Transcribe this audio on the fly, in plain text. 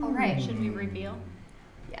Should we reveal?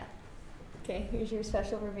 Yeah. Okay, here's your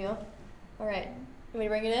special reveal. All right, you want me to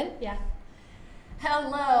bring it in? Yeah.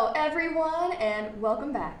 Hello, everyone, and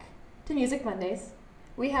welcome back to Music Mondays.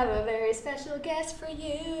 We have a very special guest for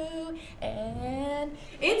you, and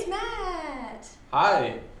it's Matt.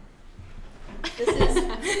 Hi. This is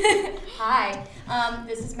hi.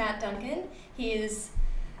 This is Matt Duncan. He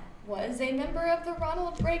was a member of the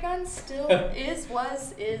Ronald Reagan. Still is.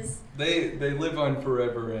 They live on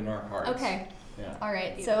forever in our hearts. Okay. Yeah. All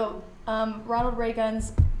right. So Ronald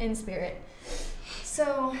Reagan's in spirit.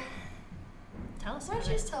 So Tell us why don't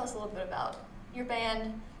you just tell us a little bit about your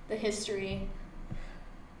band, the history,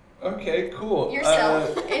 Okay. Cool.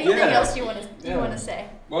 yourself, anything yeah. else you want to say.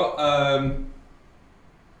 Well,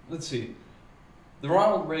 let's see. The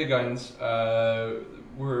Ronald Reagans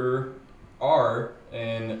are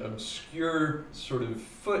an obscure sort of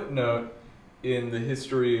footnote in the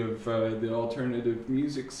history of the alternative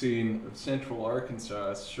music scene of Central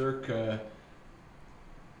Arkansas, circa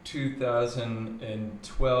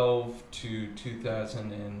 2012 to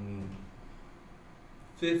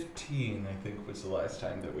 2015, I think, was the last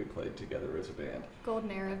time that we played together as a band.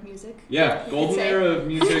 Golden era of music. Yeah, you golden could say. era of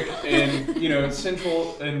music, and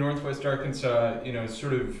Central and Northwest Arkansas,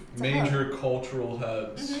 sort of It's a major cultural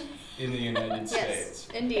hubs Mhm. in the United Yes, States.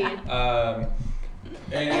 indeed.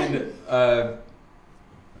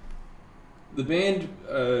 The band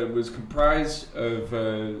was comprised of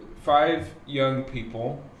 5 young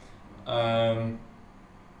people, 4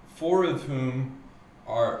 of whom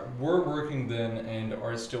were working then and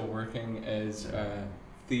are still working as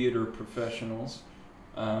theater professionals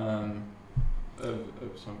of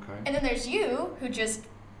some kind. And then there's you, who just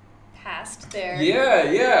passed their.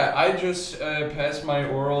 Yeah. I just passed my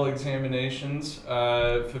oral examinations,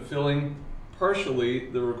 fulfilling partially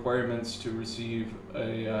the requirements to receive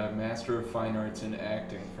a Master of Fine Arts in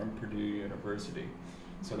Acting from Purdue University.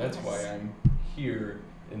 So that's Yes. why I'm here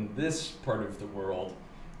in this part of the world,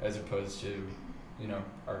 as opposed to,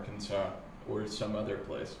 Arkansas or some other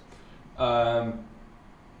place.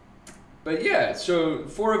 But yeah, so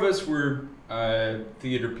 4 of us were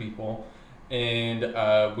theater people, and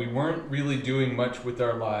we weren't really doing much with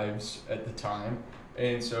our lives at the time,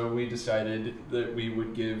 and so we decided that we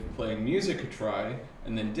would give playing music a try,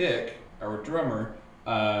 and then Dick, our drummer,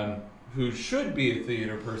 who should be a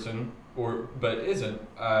theater person, but isn't,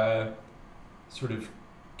 sort of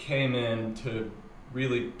came in to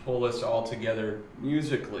really pull us all together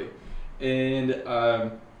musically. And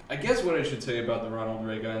I guess what I should say about the Ronald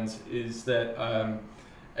Reagans is that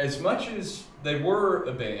as much as they were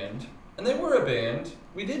a band,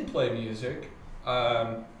 we did play music,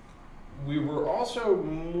 we were also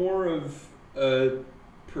more of a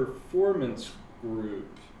performance group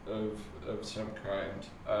of some kind.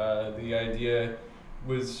 The idea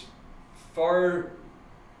was far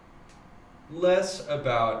less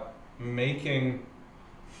about making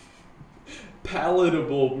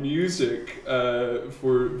palatable music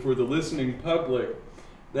for the listening public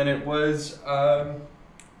than it was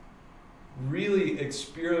really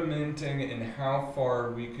experimenting in how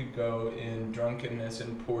far we could go in drunkenness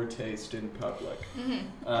and poor taste in public.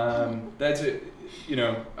 Mm-hmm. That's it.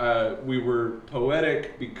 We were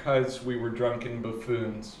poetic because we were drunken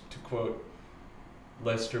buffoons, to quote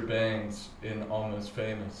Lester Bangs in Almost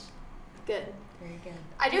Famous. Good. Very good.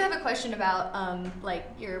 I do have a question about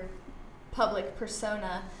your public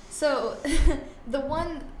persona. So the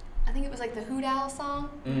one, I think it was like the Hoot Owl song.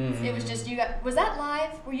 Mm. It was just you guys. Was that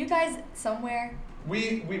live? Were you guys somewhere?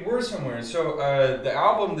 We were somewhere. So the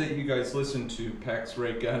album that you guys listened to, Pax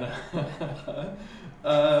Ray Gunna,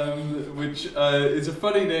 which is a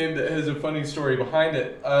funny name that has a funny story behind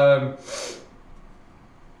it.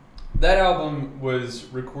 That album was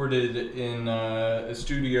recorded in a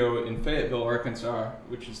studio in Fayetteville, Arkansas,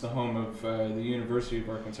 which is the home of the University of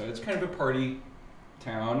Arkansas. It's kind of a party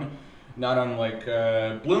town, not unlike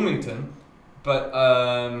Bloomington, but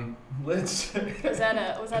let's. Was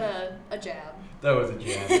that a jab? That was a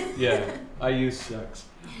jab. Yeah, IU sucks.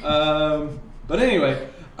 But anyway,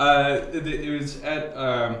 it was at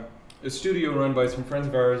a studio run by some friends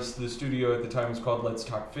of ours. The studio at the time was called Let's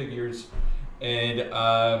Talk Figures,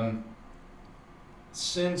 and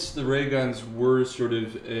since the Reagans were sort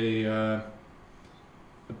of a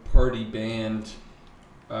party band,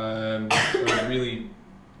 or really,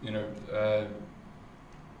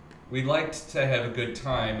 we liked to have a good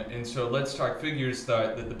time, and so Let's Talk Figures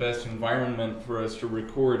thought that the best environment for us to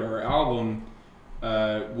record our album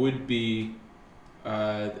would be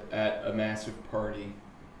at a massive party.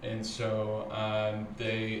 And so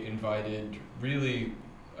they invited really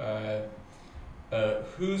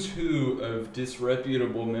who's who of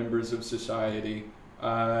disreputable members of society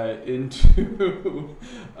into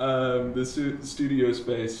the studio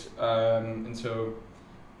space, and so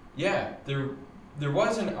yeah, there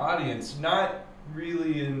was an audience, not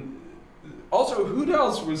really in. Also, Hoot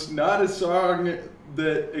Owls was not a song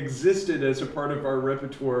that existed as a part of our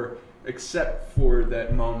repertoire except for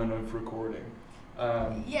that moment of recording.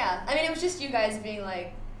 Yeah, I mean, it was just you guys being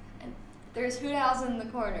like, there's Hoot Owls in the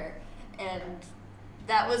corner, and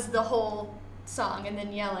that was the whole song, and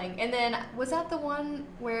then yelling. And then, was that the one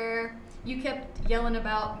where you kept yelling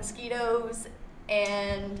about mosquitoes?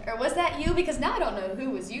 Or was that you? Because now I don't know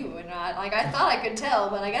who was you or not. Like, I thought I could tell,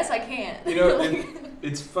 but I guess I can't. You know,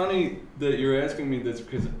 it's funny that you're asking me this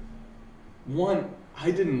because, one,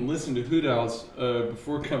 I didn't listen to Hoot Owls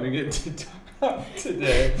before coming in to talk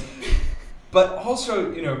today. But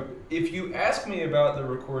also, you know, if you ask me about the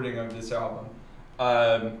recording of this album,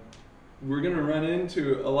 we're going to run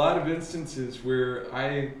into a lot of instances where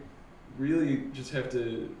I really just have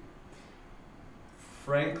to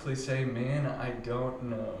frankly say, man, I don't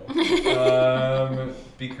know.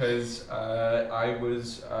 Because I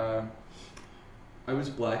was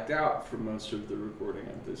blacked out for most of the recording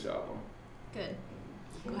of this album. Good.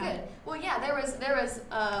 Well, yeah, there was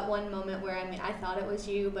one moment where, I mean, I thought it was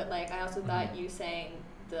you, but like I also thought you sang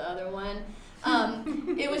the other one.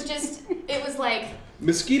 It was like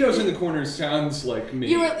Mosquitoes in the Corner sounds like me.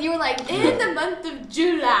 You were like in the month of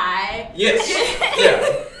July. Yes.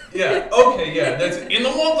 Yeah. Okay. Yeah. That's in the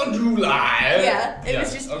month of July. Yeah. It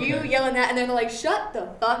was just you yelling that, and then they're like, "Shut the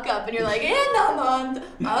fuck up!" And you're like, "In the month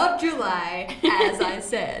of July," as I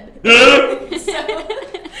said.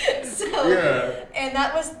 so yeah. And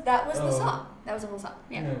that was the song. That was the whole song.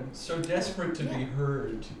 Yeah. So desperate to be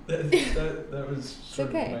heard. That was sort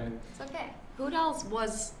of my... It's okay. Hoot Owls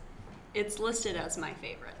it's listed as my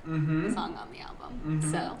favorite song on the album.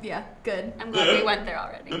 Mm-hmm. So yeah, good. I'm glad we went there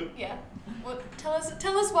already. Yeah. Well, tell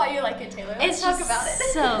us why you like it, Taylor. Let's talk about it.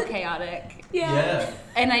 So chaotic. Yeah.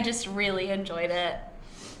 And I just really enjoyed it.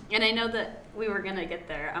 And I know that we were gonna get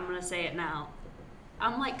there. I'm gonna say it now.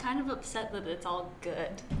 I'm like kind of upset that it's all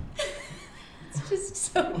good. It's just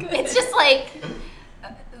so good. It's just like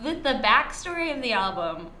with the backstory of the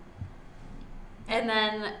album, and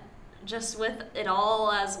then just with it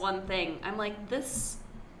all as one thing, I'm like, this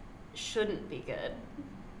shouldn't be good.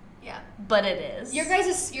 Yeah. But it is.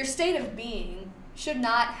 Your state of being should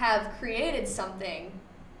not have created something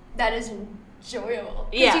that is enjoyable.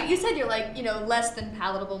 Yeah. You said you're like, less than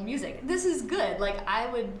palatable music. This is good. Like,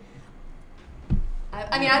 I mean,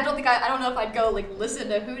 I don't know if I'd go like listen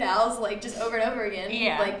to Hoot Owls like just over and over again.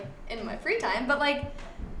 Yeah. Like in my free time, but like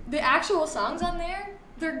the actual songs on there,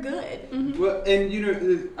 they're good. Mm-hmm. Well, and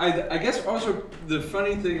I guess also the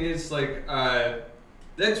funny thing is like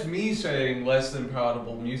that's me saying less than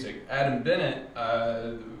palatable music. Adam Bennett,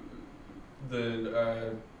 the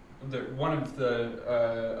one of the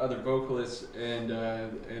other vocalists and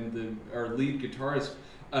our lead guitarist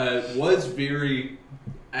was very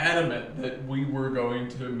adamant that we were going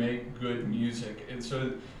to make good music, and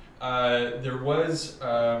so there was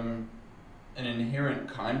an inherent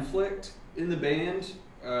conflict in the band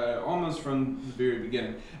almost from the very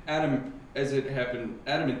beginning. Adam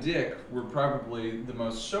and Dick were probably the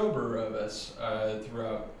most sober of us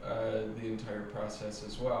throughout the entire process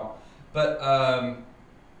as well. But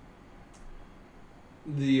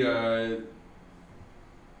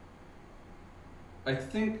I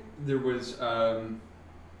think there was an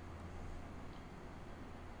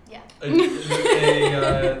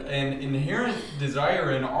inherent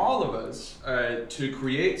desire in all of us to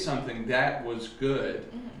create something that was good,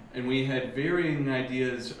 and we had varying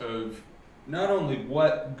ideas of not only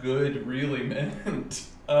what good really meant,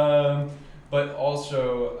 but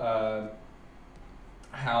also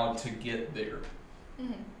how to get there.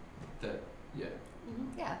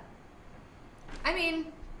 Yeah. I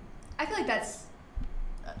mean, I feel like that's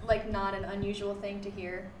like not an unusual thing to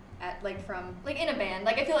hear from in a band.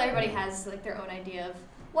 Like, I feel like everybody has like their own idea of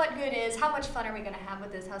what good is, how much fun are we gonna have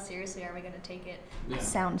with this, how seriously are we gonna take it. Yeah.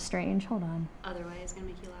 Sounds strange. Hold on. Other way is gonna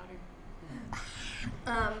make you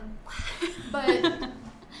louder. But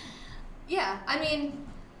yeah, I mean,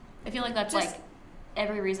 I feel like that's like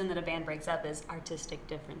every reason that a band breaks up is artistic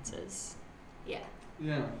differences. Yeah.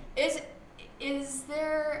 Yeah. Is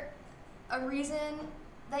there a reason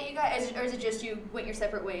that you guys, or is it just you went your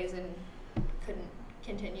separate ways and couldn't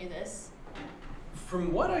continue this?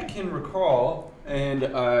 From what I can recall, and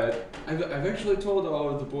I've actually told all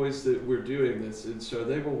of the boys that we're doing this, and so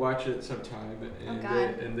they will watch it sometime,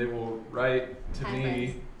 and they will write to Hi, me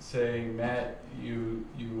friends. saying, "Matt, you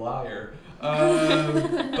liar."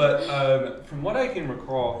 But from what I can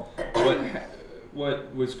recall,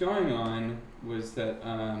 what was going on was that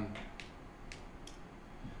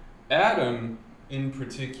Adam, in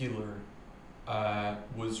particular,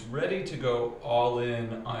 was ready to go all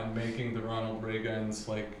in on making the Ronald Reagans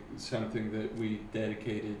like something that we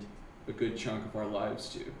dedicated a good chunk of our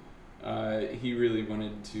lives to. He really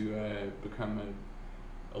wanted to become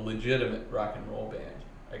a legitimate rock and roll band,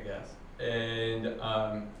 I guess. And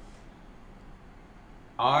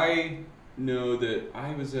I know that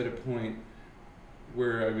I was at a point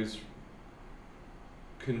where I was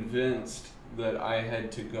convinced that I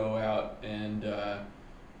had to go out and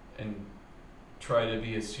try to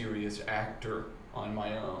be a serious actor on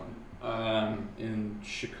my own in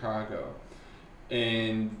Chicago,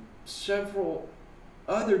 and several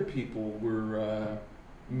other people were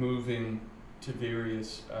moving to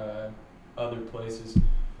various other places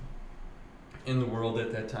in the world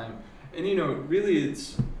at that time. And really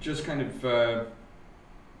it's just kind of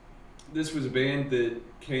this was a band that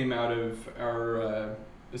came out of our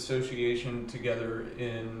association together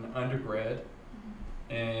in undergrad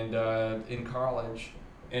and in college,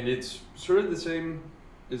 and it's sort of the same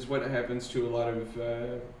as what happens to a lot of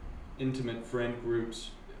intimate friend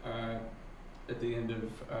groups at the end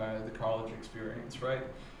of the college experience, right?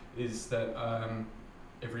 Is that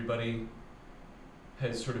everybody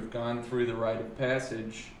has sort of gone through the rite of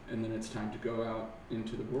passage, and then it's time to go out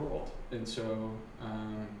into the world. And so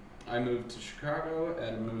I moved to Chicago,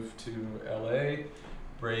 Adam moved to LA,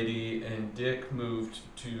 Brady and Dick moved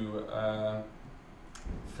to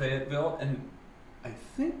Fayetteville, and I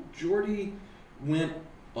think Jordy went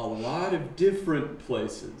a lot of different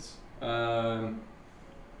places. But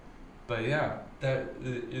yeah, that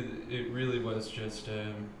it really was just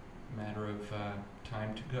a matter of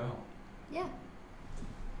time to go. Yeah.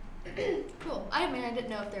 Cool. I mean, I didn't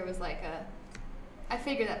know if there was like I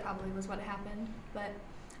figured that probably was what happened, but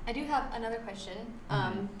I do have another question.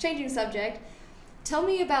 Changing subject. Tell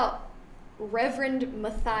me about Reverend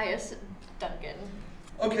Matthias Duncan.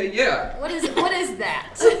 Okay, yeah. What is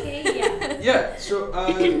that? Okay, yeah. Yeah, so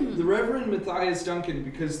the Reverend Matthias Duncan,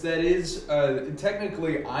 because that is,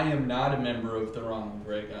 technically I am not a member of the Ronald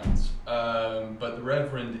Reagans, but the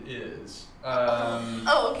Reverend is.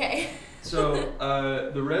 Okay. So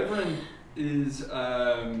the Reverend is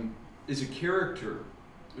a character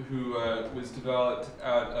who was developed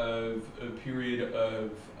out of a period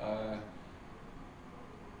of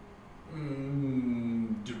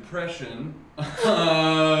depression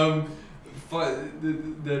that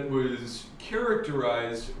was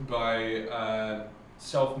characterized by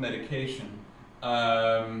self-medication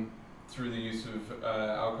through the use of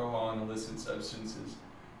alcohol and illicit substances.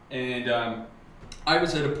 And I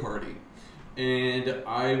was at a party, and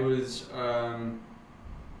I was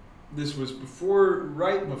this was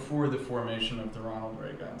right before the formation of the Ronald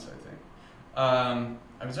Reagans, I think.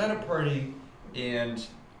 I was at a party, and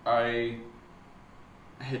I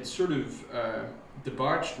had sort of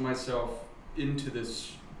debauched myself into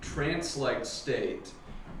this trance-like state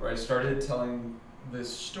where I started telling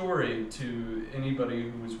this story to anybody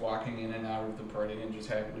who was walking in and out of the party and just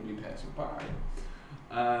happened to be passing by.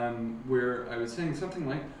 Where I was saying something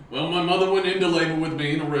like, well, my mother went into labor with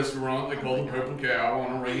me in a restaurant they called the Purple Cow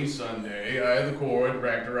on a rainy Sunday. I had the cord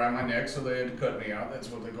wrapped around my neck, so they had to cut me out. That's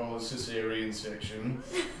what they call a cesarean section.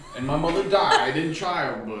 And my mother died in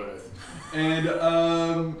childbirth. And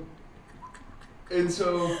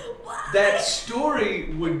so that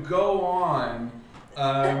story would go on,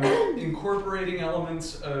 incorporating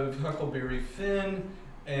elements of Huckleberry Finn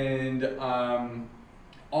and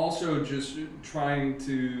also just trying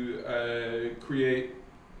to create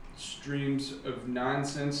streams of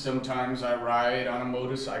nonsense. Sometimes I ride on a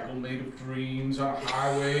motorcycle made of dreams on a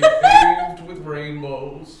highway paved with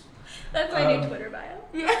rainbows. That's my new Twitter bio.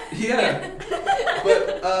 Yeah.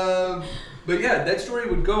 But yeah, that story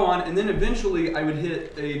would go on, and then eventually I would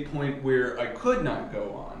hit a point where I could not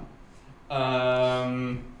go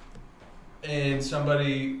on. And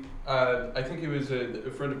somebody, I think it was a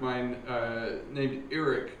friend of mine named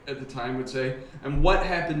Eric at the time, would say, "And what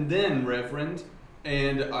happened then, Reverend?"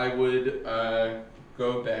 And I would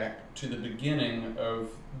go back to the beginning of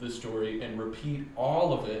the story and repeat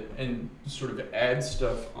all of it and sort of add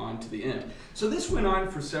stuff onto the end. So this went on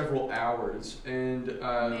for several hours, and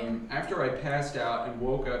after I passed out and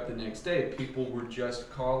woke up the next day, people were just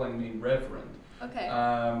calling me Reverend. Okay.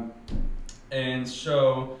 And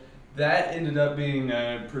so that ended up being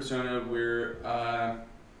a persona where,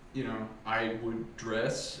 I would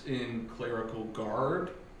dress in clerical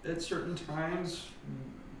garb at certain times,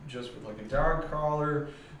 just with like a dog collar.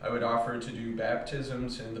 I would offer to do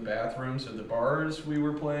baptisms in the bathrooms of the bars we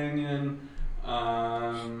were playing in.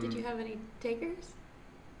 Did you have any takers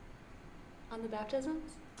on the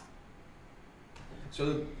baptisms?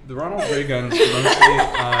 So the Ronald Reagans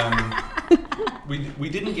mostly, we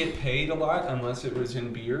didn't get paid a lot unless it was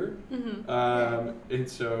in beer. And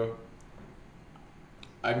so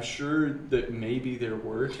I'm sure that maybe there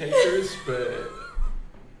were takers, but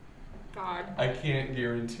God, I can't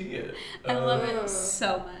guarantee it. I love it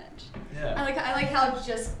so much. Yeah. I like how it's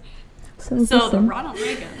just So the Ronald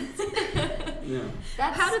Reagans. Yeah.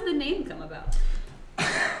 How did the name come about?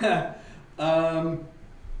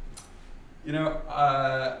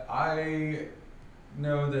 I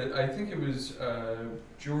know that I think it was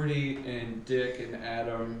Jordy and Dick and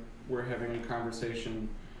Adam were having a conversation.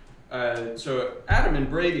 So Adam and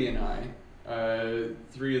Brady and I,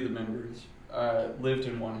 three of the members, lived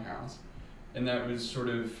in one house, and that was sort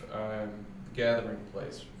of the gathering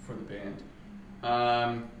place for the band.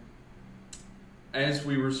 As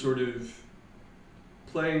we were sort of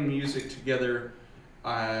playing music together,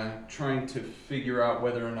 trying to figure out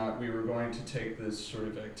whether or not we were going to take this sort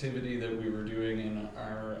of activity that we were doing in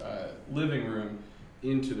our living room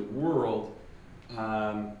into the world,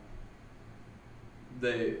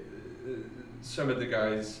 some of the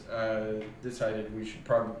guys decided we should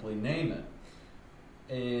probably name it.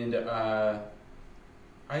 And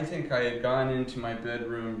I think I had gone into my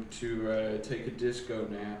bedroom to take a disco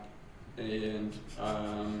nap. And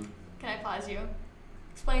Can I pause you?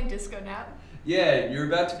 Explain disco nap. yeah, you're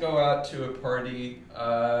about to go out to a party,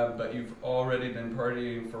 but you've already been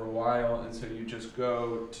partying for a while, and so you just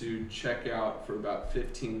go to check out for about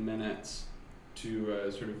 15 minutes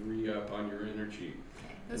to sort of re-up on your energy.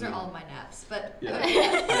 Okay. Those are all of my naps, but Yeah.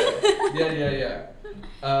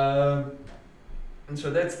 And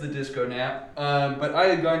so that's the disco nap. But I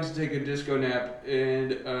had gone to take a disco nap,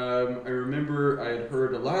 and I remember I had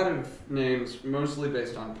heard a lot of names, mostly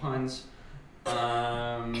based on puns.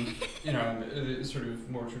 Sort of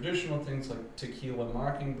more traditional things like Tequila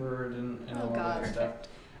Mockingbird and all that stuff.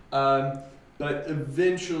 But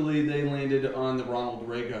eventually they landed on the Ronald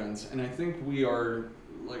Reagans, and I think we are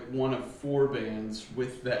like one of 4 bands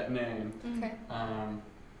with that name. Okay.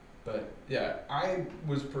 But yeah, I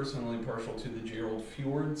was personally partial to the Gerald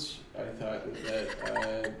Fjords. I thought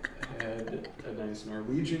that had a nice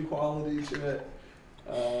Norwegian quality to it.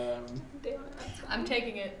 I'm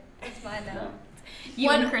taking it. It's mine now. Yeah.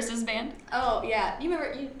 You and Chris's band? Oh yeah, you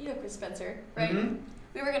remember you know Chris Spencer, right? Mm-hmm.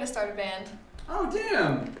 We were gonna start a band. Oh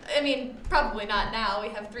damn! I mean, probably not now. We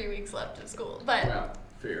have 3 weeks left of school, but Wow,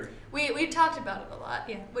 fair. we talked about it a lot.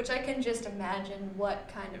 Yeah. Which I can just imagine what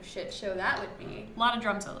kind of shit show that would be. A lot of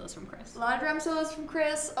drum solos from Chris. A lot of drum solos from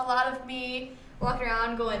Chris. A lot of me walking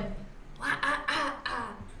around going,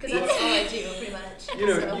 because that's all I do pretty much.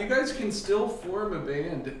 So. You guys can still form a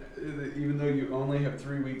band even though you only have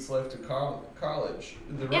 3 weeks left of college.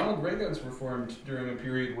 The Ronald Reagans were formed during a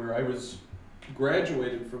period where I was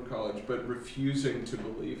graduated from college but refusing to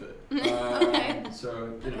believe it. Okay.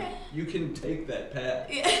 So, you can take that path.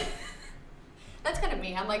 Yeah. That's kind of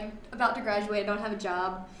me. I'm like about to graduate, I don't have a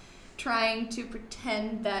job, trying to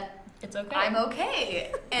pretend that It's okay. I'm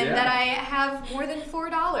okay and that I have more than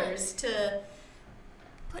 $4 to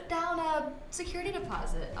put down a security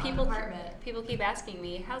deposit on an apartment. People keep asking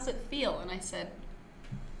me, how's it feel? And I said,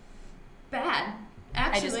 Bad.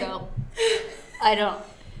 Actually. I just go, I don't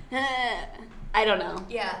know.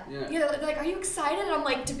 Yeah. They're like, are you excited? And I'm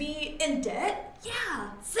like, to be in debt?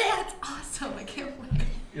 Yeah. That's awesome. I can't wait.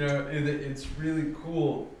 It's really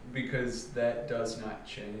cool because that does not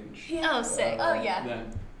change. Yeah. Oh, sick. Yeah.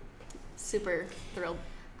 Super thrilled.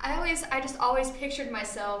 I just always pictured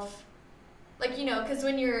myself, like, because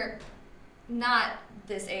when you're not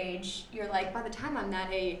this age, you're like, by the time I'm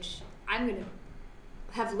that age, I'm going to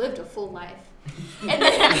have lived a full life. And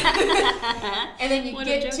then you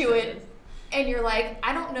get to it, and you're like,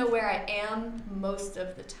 I don't know where I am most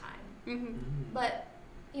of the time. Mm-hmm. But,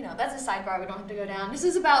 that's a sidebar we don't have to go down. This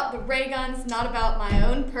is about the Reagans, not about my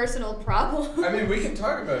own personal problems. I mean, we can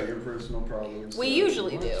talk about your personal problems. We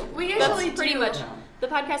usually do. We usually That's pretty much. Yeah. The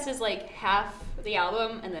podcast is like half the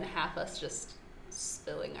album and then half us just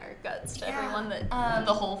spilling our guts to everyone that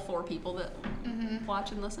the whole 4 people that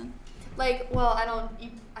watch and listen. Like, well, I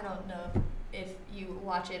don't know if you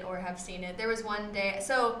watch it or have seen it. There was one day,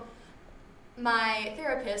 so my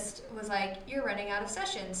therapist was like, you're running out of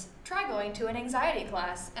sessions. Try going to an anxiety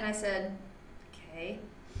class. And I said, okay.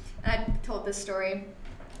 And I told this story.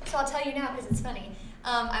 So I'll tell you now because it's funny.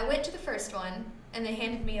 I went to the first one, and they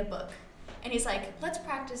handed me a book. And he's like, let's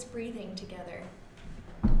practice breathing together.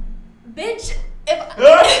 Bitch, if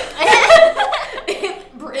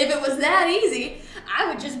it was that easy, I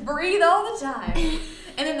would just breathe all the time.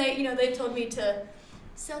 And then they told me to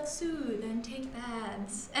self-soothe and take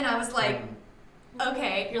baths. And I was like,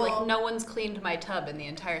 okay. You're like, no one's cleaned my tub in the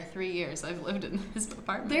entire 3 years I've lived in this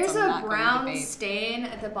apartment. There's so I'm a not going to brown debate. stain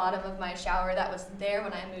at the bottom of my shower that was there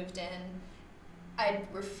when I moved in. I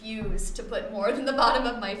refuse to put more than the bottom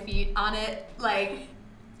of my feet on it. Like,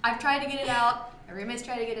 I've tried to get it out. My roommates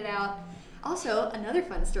tried to get it out. Also, another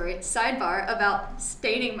fun story, sidebar, about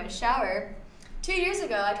staining my shower. 2 years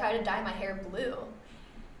ago, I tried to dye my hair blue.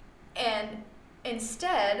 And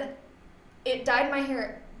instead, it dyed my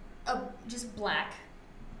hair just black.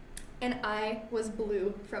 And I was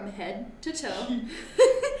blue from head to toe.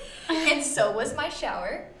 And so was my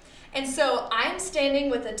shower. And so I'm standing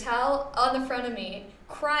with a towel on the front of me,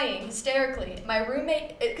 crying hysterically. My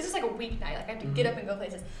roommate, because it's like a weeknight, like I have to get up and go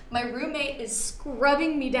places. My roommate is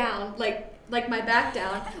scrubbing me down, like my back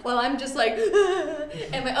down, while I'm just like,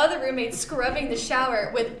 and my other roommate's scrubbing the shower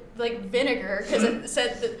with like vinegar, because it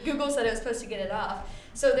said that Google said it was supposed to get it off.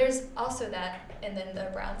 So there's also that, and then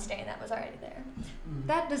the brown stain that was already there.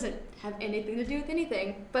 That doesn't have anything to do with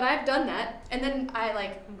anything, but I've done that. And then I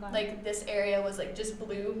like this area was like just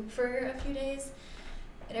blue for a few days.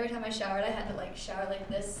 And every time I showered, I had to like shower like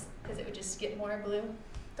this because it would just get more blue.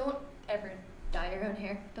 Don't ever dye your own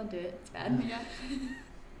hair. Don't do it. It's bad. Yeah.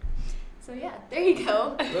 So yeah, there you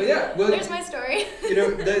go. Well, yeah. Well, There's my story.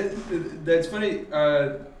 That's funny.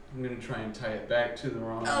 I'm gonna try and tie it back to the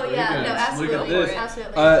wrong. Oh yeah, no, absolutely. Look at this.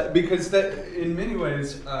 Absolutely. Because that, in many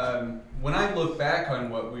ways, when I look back on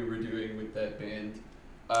what we were doing with that band,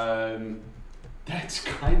 that's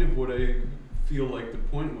kind of what I feel like the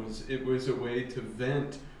point was. It was a way to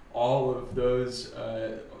vent all of those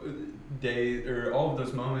days or all of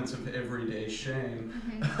those moments of everyday shame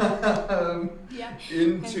Yeah.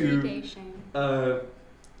 Everyday shame.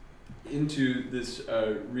 Into this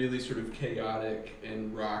really sort of chaotic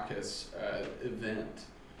and raucous event,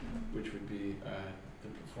 which would be the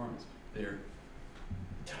performance. They're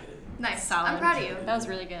Nice. Solid. I'm proud of you. That was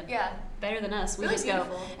really good. Yeah. Better than us. We Really just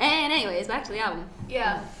beautiful. go. And anyways, back to the album.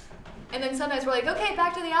 Yeah. And then sometimes we're like, okay,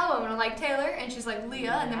 back to the album. And I'm like, Taylor. And she's like,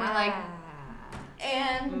 Leah. And then we're like,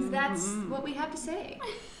 and that's what we have to say.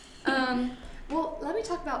 Well, let me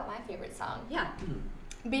talk about my favorite song. Yeah.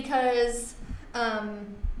 Because I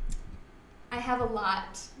have a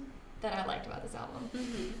lot that I liked about this album.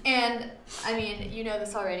 And, I mean, you know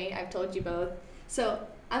this already. I've told you both. So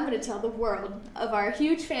I'm going to tell the world of our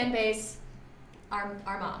huge fan base, our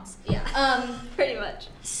moms. Yeah. Pretty much.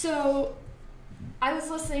 So I was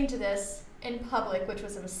listening to this in public, which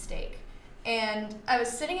was a mistake. And I was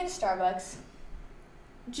sitting in Starbucks,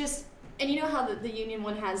 and you know how the union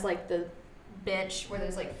one has like the bench where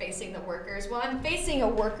there's like facing the workers? Well, I'm facing a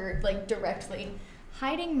worker like directly,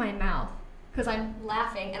 hiding my mouth because I'm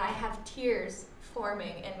laughing and I have tears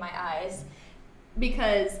forming in my eyes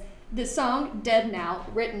because the song Dead Now,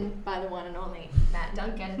 written by the one and only Matt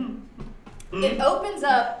Duncan, it opens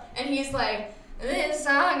up and he's like, this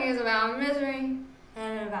song is about misery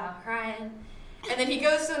and about crying. And then he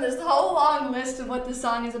goes through this whole long list of what the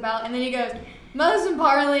song is about, and then he goes, most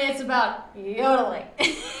importantly, it's about yodeling.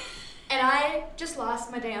 And I just lost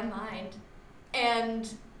my damn mind. And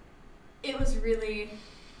it was really,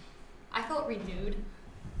 I felt renewed.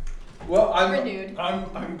 Well, Renewed.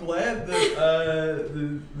 I'm glad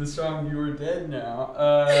that the song "You Are Dead Now"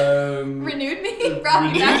 Renewed me,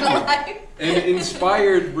 brought me back to life. and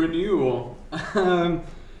inspired renewal,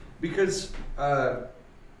 because from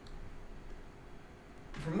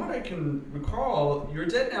what I can recall, "You're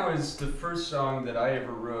Dead Now" is the first song that I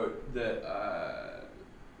ever wrote that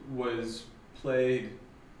was played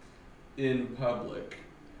in public,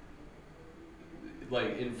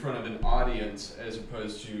 like in front of an audience as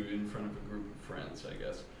opposed to in front of a group of friends, I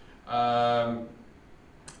guess.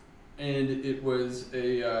 And it was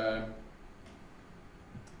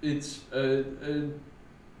it's a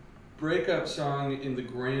breakup song in the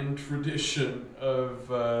grand tradition of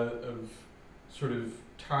sort of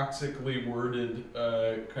toxically worded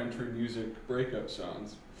country music breakup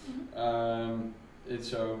songs. And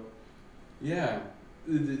so, yeah,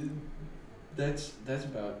 that's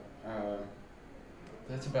about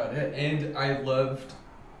it. And I loved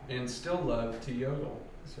and still love to yodel,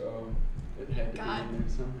 so it had to be in there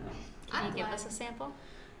somehow. Can you give us a sample?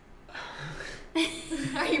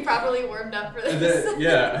 Are you properly warmed up for this?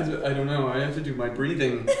 I don't know. I have to do my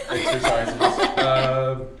breathing exercises.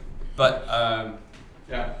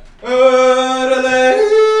 Yeah.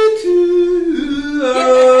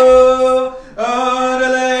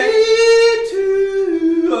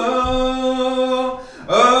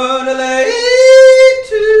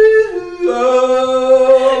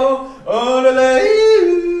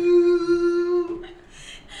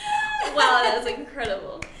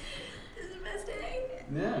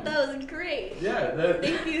 fun. That was great. Yeah.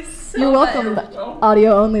 Thank you so You're welcome, much. Well,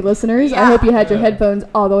 audio only listeners. I hope you had your Yeah. headphones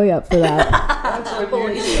all the way up for that. that's on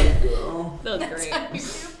Holy YouTube, girl. That was That's great. on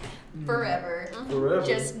YouTube forever. Forever.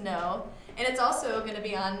 Just know. And it's also going to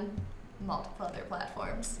be on multiple other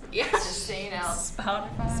platforms. Yeah. Just so you know.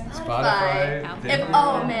 Spotify. Spotify. If- If, Vimeo.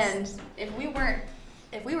 oh man, if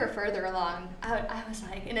we were further along, I was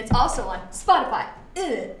like, and it's also on Spotify.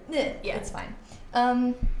 Yeah, it's fine.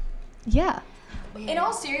 Yeah. In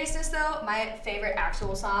all seriousness, though, my favorite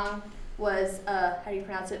actual song was how do you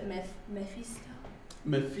pronounce it? Mephisto.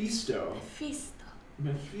 Mephisto. Mephisto.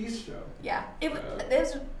 Mephisto. Yeah.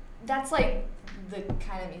 That's like the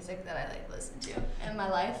kind of music that I like to listen to in my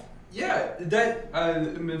life. Yeah, that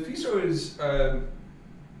Mephisto is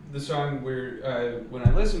the song where when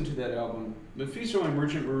I listened to that album, Mephisto and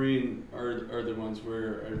Merchant Marine are the ones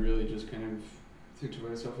where I really just kind of think to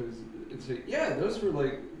myself and say, yeah, those were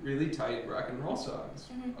like really tight rock and roll songs,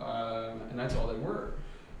 and that's all they were.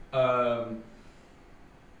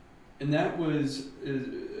 And that was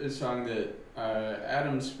a song that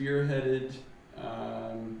Adam spearheaded,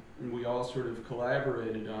 and we all sort of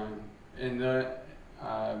collaborated on, and that.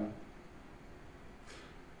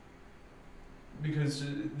 Because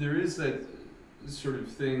there is that sort of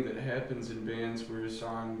thing that happens in bands where a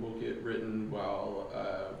song will get written while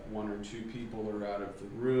one or two people are out of the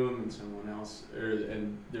room and someone else,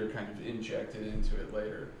 and they're kind of injected into it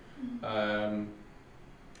later.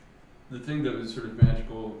 The thing that was sort of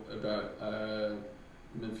magical about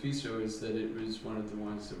Mephisto is that it was one of the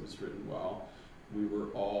ones that was written while we were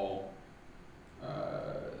all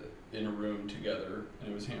in a room together,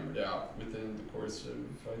 and it was hammered out within the course of,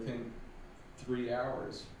 I think, 3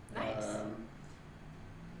 hours. Nice.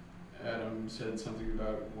 Adam said something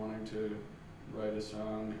about wanting to write a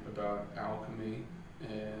song about alchemy,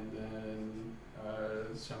 and then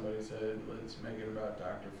somebody said, let's make it about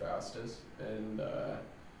Dr. Faustus, and that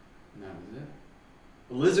was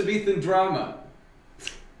it. Elizabethan drama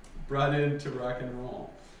brought into rock and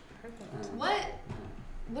roll. Perfect.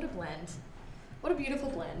 What a blend. What a beautiful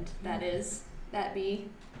blend that is. That be.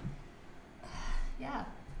 Yeah.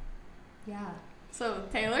 Yeah. So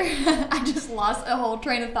Taylor, I just lost a whole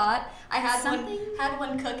train of thought. I had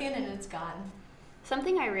one cooking and it's gone.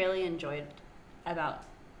 Something I really enjoyed about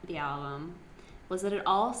the album was that it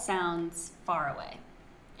all sounds far away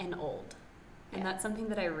and old. And that's something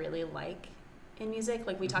that I really like in music.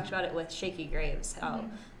 Like we talked about it with Shaky Graves, how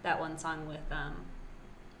that one song with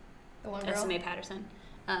The one girl. SMA Patterson.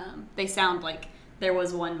 They sound like there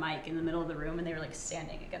was one mic in the middle of the room and they were like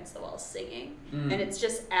standing against the wall singing. And it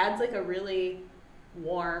just adds like a really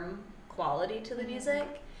warm quality to the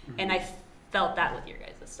music. And I felt that with your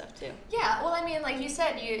guys' stuff too. Yeah, well, I mean, like you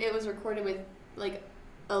said, it was recorded with like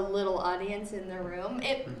a little audience in the room.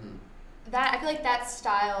 I feel like that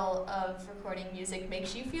style of recording music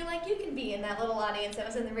makes you feel like you can be in that little audience that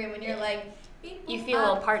was in the room, and you're like, You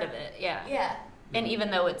feel a part of it, yeah. Yeah. And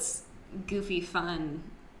even though it's goofy fun,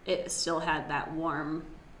 it still had that warm,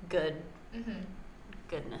 good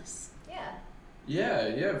goodness. Yeah.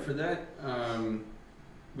 Yeah, for that,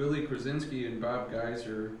 Willie Krasinski and Bob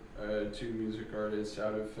Geiser, two music artists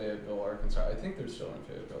out of Fayetteville, Arkansas. I think they're still in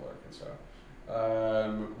Fayetteville, Arkansas.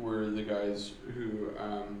 Were the guys who,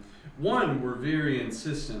 one, were very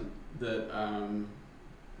insistent that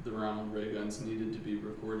the Ronald Ray Guns needed to be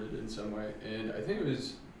recorded in some way, and I think it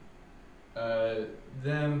was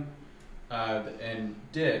them and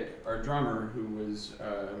Dick, our drummer, who was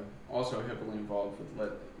also heavily involved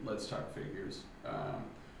with Let's Talk Figures,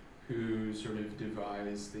 who sort of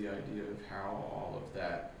devised the idea of how all of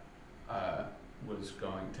that was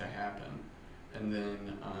going to happen. And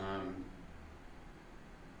then,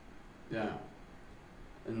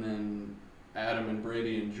 and then Adam and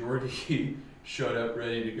Brady and Jordy showed up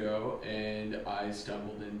ready to go, and I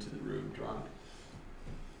stumbled into the room drunk.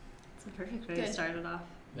 It's a perfect way Good. to start it off.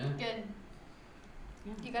 Yeah. Good.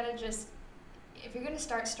 Yeah. You gotta just, if you're gonna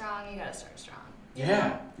start strong, you gotta start strong.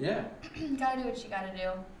 Yeah. You gotta do what you gotta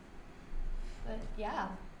do. But yeah.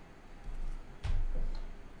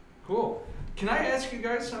 Cool. Can I ask you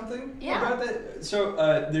guys something Yeah. about that? So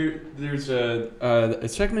there's a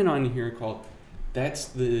segment on here called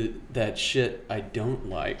 "That's that shit I don't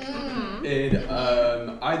like," and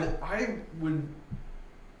I would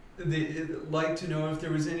like to know if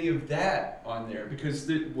there was any of that on there,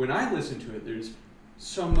 because when I listen to it, there's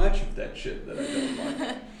so much of that shit that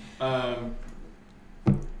I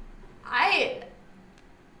don't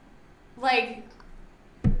like.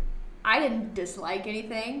 I didn't dislike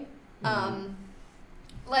anything.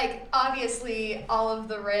 Like, obviously, all of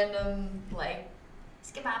the random, like,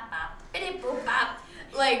 skip-bop-bop, biddy-boop-bop,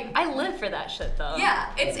 Like, I live for that shit though.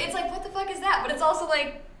 yeah, it's like, what the fuck is that? But it's also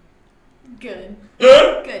like, good.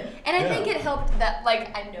 Good. And I think it helped that,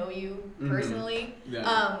 like, I know you personally.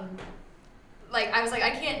 Yeah. Like, I was like,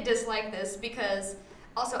 I can't dislike this because,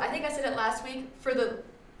 also, I think I said it last week, for the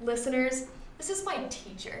listeners, this is my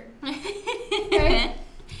teacher. Okay?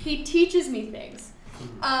 He teaches me things.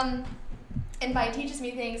 And by teaches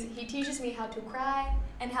me things, he teaches me how to cry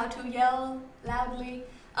and how to yell loudly.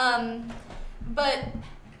 But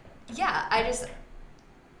yeah,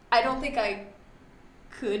 I don't think I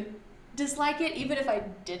could dislike it even if I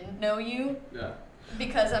didn't know you. Yeah.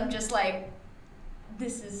 Because I'm just like,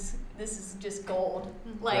 this is just gold.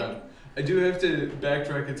 Like, Yeah. I do have to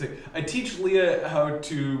backtrack and say, I teach Leah how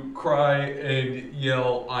to cry and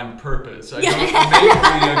yell on purpose. I don't make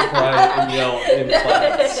Leah cry and yell in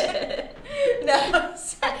class. No,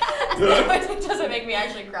 it doesn't make me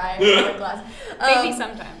actually cry in class. Maybe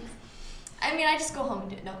sometimes. I mean, I just go home and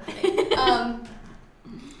do it. No.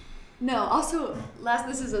 No, also,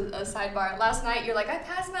 this is a sidebar. Last night, you're like, I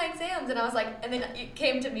passed my exams. And I was like, and then you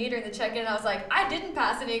came to me during the check-in, and I was like, I didn't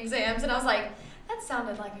pass any exams. And I was like, that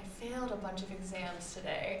sounded like I failed a bunch of exams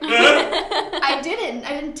today. I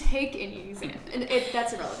didn't take any exams. And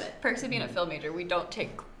that's irrelevant. Perks of being a film major, we don't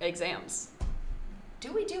take exams.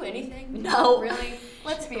 Do we do anything? No. Really?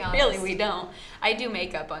 Let's be honest. Really, we don't. I do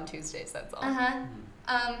makeup on Tuesdays, that's all.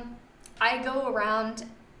 I go around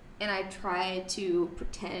and I try to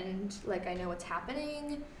pretend like I know what's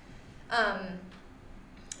happening.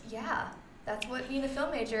 Yeah, that's what being a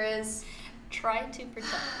film major is. Try to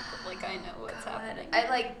pretend like I know what's happening. I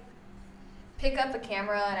like pick up a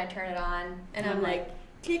camera and I turn it on and I'm like,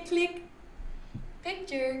 click, click,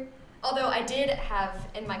 picture. Although I did have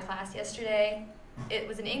in my class yesterday, it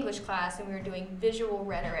was an English class and we were doing visual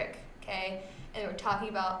rhetoric, okay? And we were talking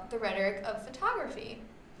about the rhetoric of photography.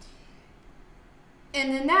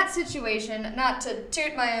 And in that situation, not to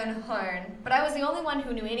toot my own horn, but I was the only one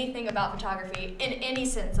who knew anything about photography in any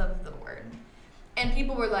sense of the word. And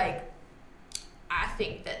people were like, I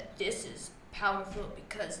think that this is powerful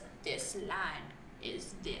because this line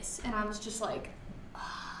is this. And I was just like,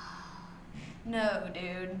 no,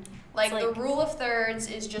 dude. Like, the rule of thirds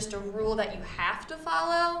is just a rule that you have to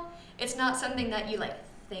follow. It's not something that you, like,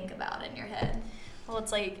 think about in your head. Well,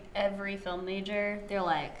 it's like every film major, they're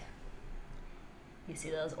like, you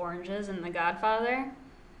see those oranges in The Godfather?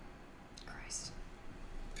 Christ.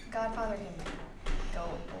 Godfather can go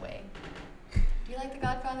away. Do you like The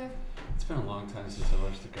Godfather? It's been a long time since I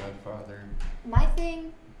watched The Godfather. My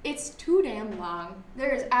thing, it's too damn long.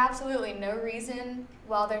 There is absolutely no reason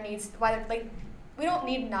we don't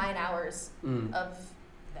need 9 hours of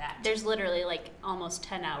that. There's literally like almost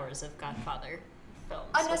 10 hours of Godfather films.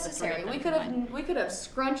 Unnecessary. We could have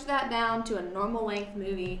scrunched that down to a normal length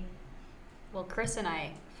movie. Well, Chris and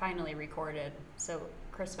I finally recorded. So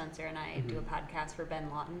Chris Spencer and I do a podcast for Ben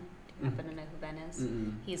Lawton. Do you happen to know who Ben is?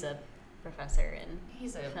 He's a professor in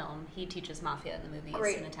film. He teaches mafia in the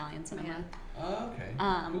movies and Italian cinema. Oh, okay.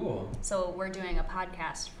 Cool. So we're doing a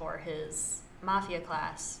podcast for his mafia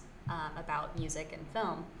class about music and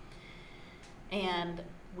film. And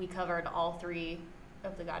we covered all 3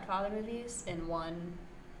 of the Godfather movies in one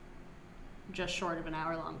just short of an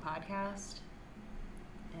hour-long podcast.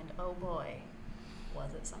 And oh boy,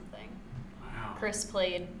 was it something. Wow. Chris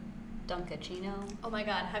played Dunkachino. Oh my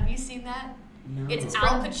god, have you seen that? No. It's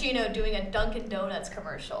Al Pacino doing a Dunkin' Donuts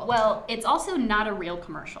commercial. Well, it's also not a real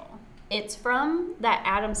commercial. It's from that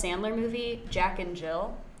Adam Sandler movie, Jack and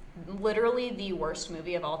Jill. Literally the worst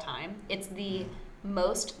movie of all time. It's the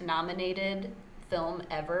most nominated film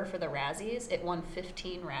ever for the Razzies. It won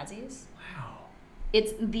 15 Razzies. Wow.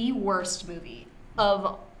 It's the worst movie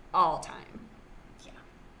of all time. Yeah.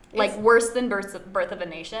 Like worse than Birth of a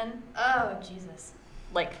Nation. Oh, Jesus.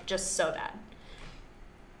 Like just so bad.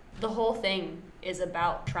 The whole thing is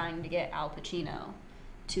about trying to get Al Pacino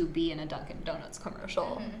to be in a Dunkin' Donuts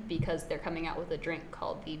commercial because they're coming out with a drink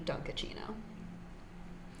called the Dunkachino.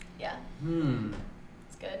 Yeah.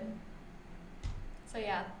 It's good. So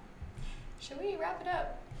yeah. Should we wrap it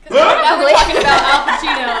up? Because now we're talking about Al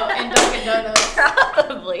Pacino and Dunkin' Donuts.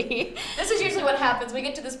 Probably. This is usually what happens. We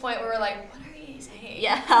get to this point where we're like, what are we saying?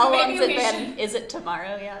 Yeah, how So long's maybe it we been? should- Is it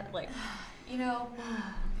tomorrow yet? Like, You know,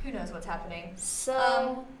 who knows what's happening.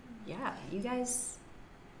 so, yeah, you guys.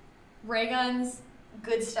 Ray guns,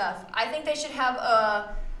 good stuff. I think they should have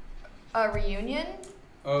a reunion.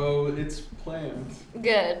 Oh, it's planned.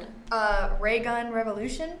 Good. Ray gun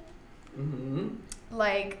revolution. Mm-hmm.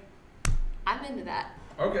 Like, I'm into that.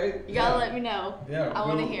 Okay. You gotta let me know. Yeah, I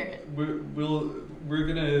want to hear it. We're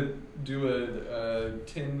gonna do a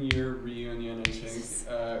 10-year reunion, I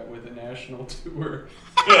think, with a national tour.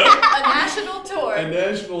 A national tour. A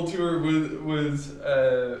national tour was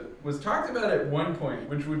talked about at one point,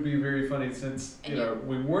 which would be very funny since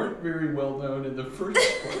we weren't very well known in the first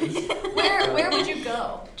place. Where would you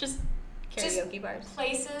go? Just karaoke bars.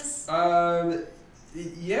 Places.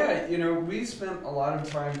 Yeah, we spent a lot of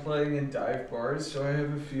time playing in dive bars, so I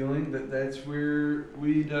have a feeling that that's where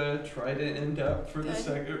we'd try to end up for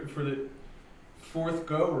the fourth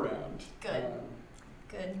go round. Good.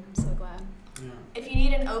 Good. I'm so glad. Yeah. If you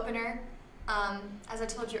need an opener, as I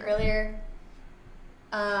told you earlier,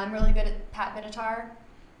 I'm really good at Pat Benatar.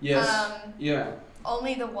 Yes. Yeah.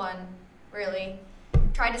 Only the one, really.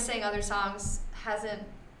 Tried to sing other songs, hasn't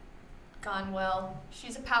gone well.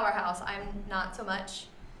 She's a powerhouse. I'm not so much.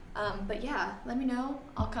 But yeah, let me know.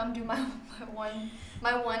 I'll come do my one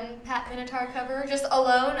Pat Benatar cover, just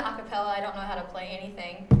alone, a cappella. I don't know how to play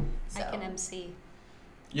anything. So. I can MC.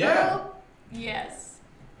 Yeah. Girl, yes.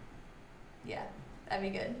 Yeah, that'd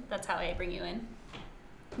be good. That's how I bring you in.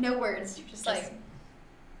 No words. You're just like.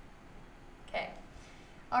 Okay.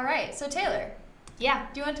 All right. So Taylor, Yeah.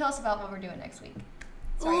 do you want to tell us about what we're doing next week?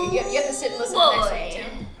 Sorry, you have to sit and listen to next week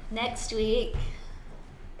too. Next week,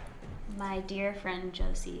 my dear friend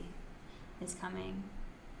Josie is coming.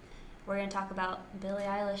 We're going to talk about Billie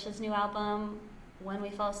Eilish's new album, When We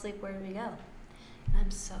Fall Asleep, Where Do We Go? And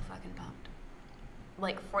I'm so fucking pumped.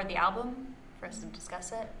 Like, for the album, for us to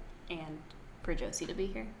discuss it, and for Josie to be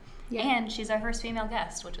here. Yeah. And she's our first female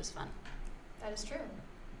guest, which is fun. That is true.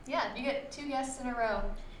 Yeah, you get 2 guests in a row.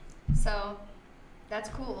 So, that's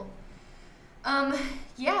cool.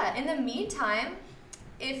 Yeah, in the meantime,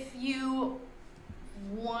 if you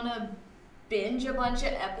want to binge a bunch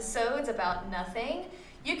of episodes about nothing,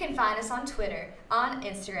 you can find us on Twitter, on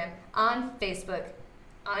Instagram, on Facebook,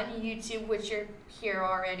 on YouTube, which you're here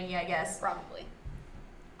already, I guess. Probably.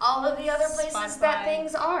 All of the other places that Spotify.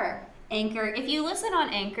 things are. Anchor. If you listen on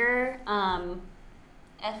Anchor, FYI,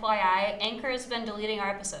 Anchor has been deleting our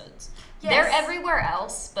episodes. Yes. They're everywhere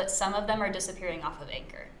else, but some of them are disappearing off of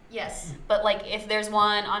Anchor. Yes. But like, if there's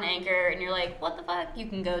one on Anchor and you're like, what the fuck? You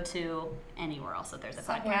can go to anywhere else that there's a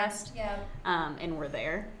Somewhere. podcast. Yeah. And we're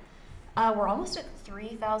there. We're almost at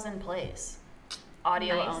 3,000 plays.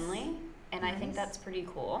 Audio Nice. only. And I think Nice. that's pretty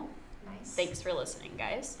cool. Nice. Thanks for listening,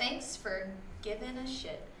 guys. Thanks for giving a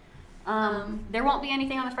shit. There won't be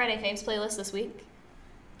anything on the Friday Faves playlist this week.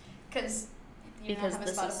 Because you Because don't have a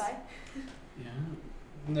this is- Spotify? Yeah.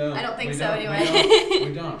 No. I don't think we so, don't. anyway.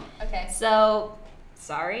 We don't. Okay. So,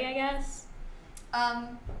 sorry, I guess.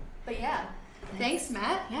 But yeah. Thanks,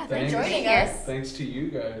 Matt. Yeah, for Thanks. joining Yes. us. Thanks to you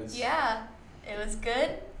guys. Yeah. It was good.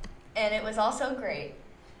 And it was also great.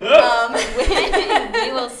 We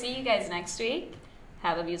will see you guys next week.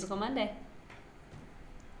 Have a musical Monday.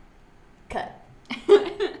 Cut.